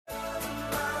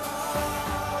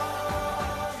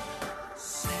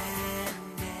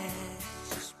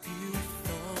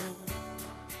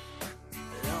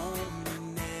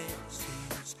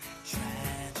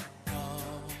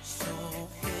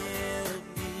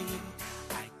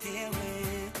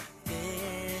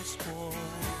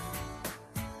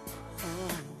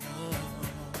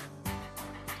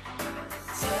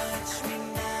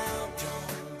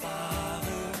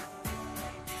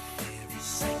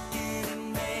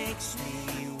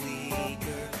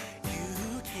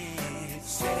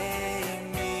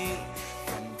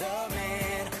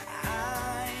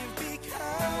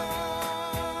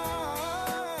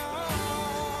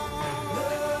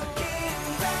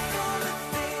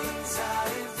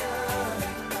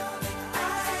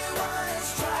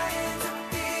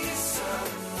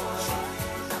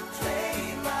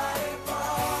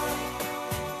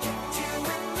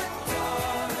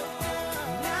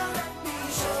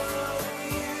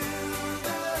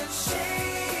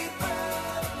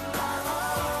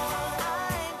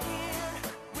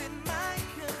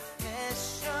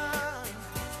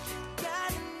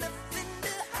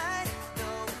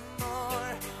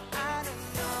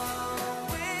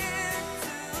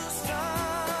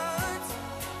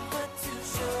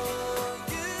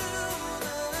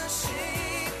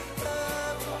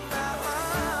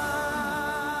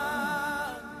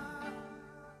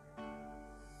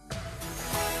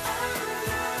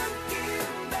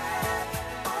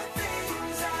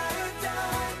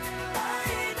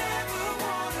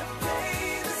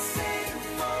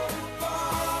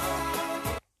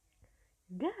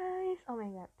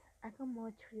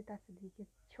cerita sedikit,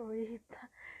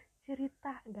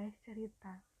 cerita guys,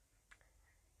 cerita.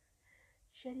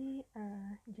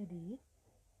 Jadi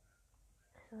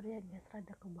sorry agak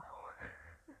rada ke bawah.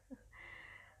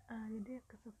 Jadi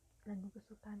lagu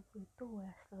kesukaanku itu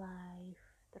Westlife,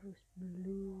 terus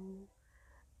Blue,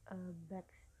 Back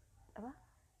apa?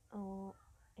 Oh,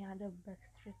 yang ada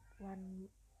Backstreet One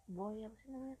Boy apa sih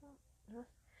namanya tuh? Terus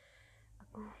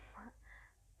aku lupa.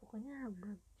 Pokoknya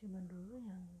lagu zaman dulu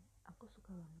yang aku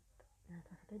suka banget. Nah,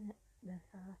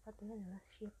 salah satunya adalah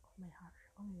Shape of My Heart.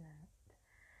 Oh ya,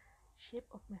 Shape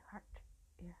of My Heart.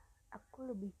 Ya,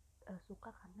 aku lebih suka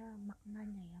karena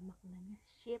maknanya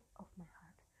Shape of My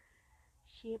Heart.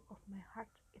 Shape of my heart,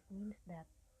 it means that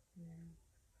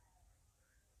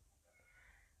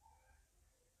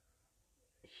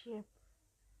shape,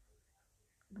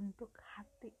 bentuk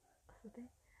hati, maksudnya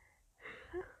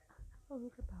aku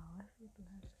ketawa sih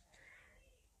Tuhan.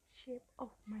 Shape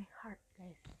of my heart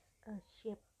guys,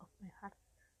 shape of my heart.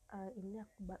 Ini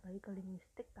aku balik lagi ke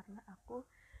linguistik karena aku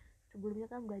sebelumnya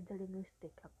kan belajar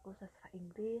linguistik, aku sastra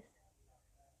Inggris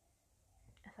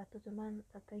S1, cuman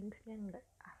sastra Inggrisnya nggak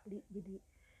ahli, jadi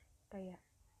kayak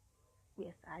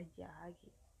biasa aja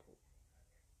gitu,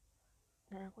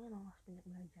 dan aku emang harus banyak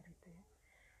belajar itu ya.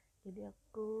 Jadi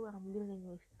aku ambil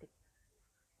linguistik.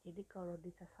 Jadi kalau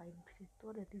di sastra Inggris itu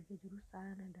ada 3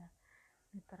 jurusan, ada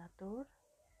literatur,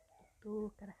 itu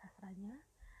kira sastranya,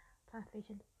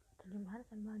 translation terjemahan,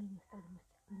 sama linguistik.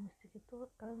 Linguistik itu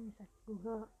kalian bisa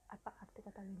Google apa arti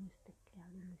kata linguistik ya,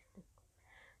 linguistik.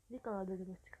 Jadi kalau di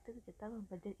linguistik itu kita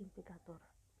mempelajari implikator,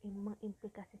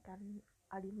 mengimplikasikan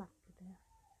kalimat gitu ya.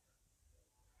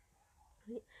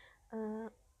 Jadi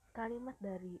kalimat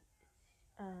dari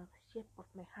shape of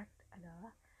my heart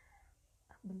adalah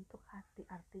bentuk hati,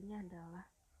 artinya adalah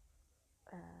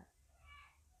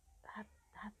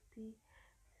hati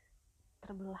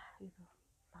terbelah gitu,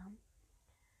 paham?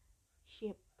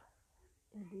 Shape,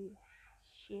 jadi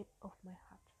shape of my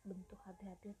heart, bentuk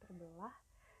hati-hati terbelah.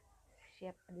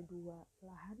 Shape ada 2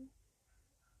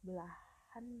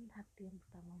 belahan hati, yang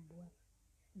pertama buat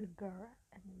the girl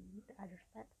and the other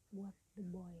side buat the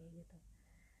boy gitu.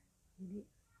 Jadi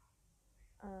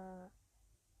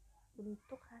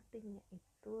bentuk hatinya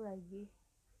itu lagi,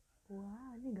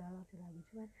 wah ini galau sih lagi,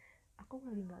 cuman aku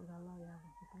lagi nggak galau ya,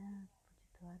 maksudnya puji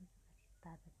Tuhan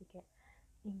kita, tapi kayak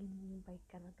ingin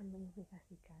menyampaikan atau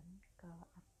mengimplikasikan kalau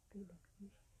arti dari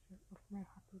shape of my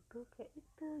heart itu kayak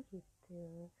itu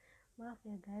gitu. Maaf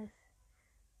ya guys,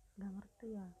 nggak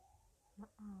ngerti ya,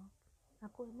 maaf.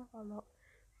 Aku emang kalau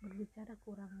berbicara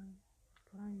kurang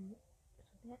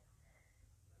maksudnya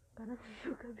karena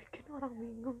suka bikin orang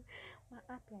bingung.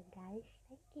 Maaf ya guys,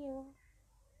 thank you.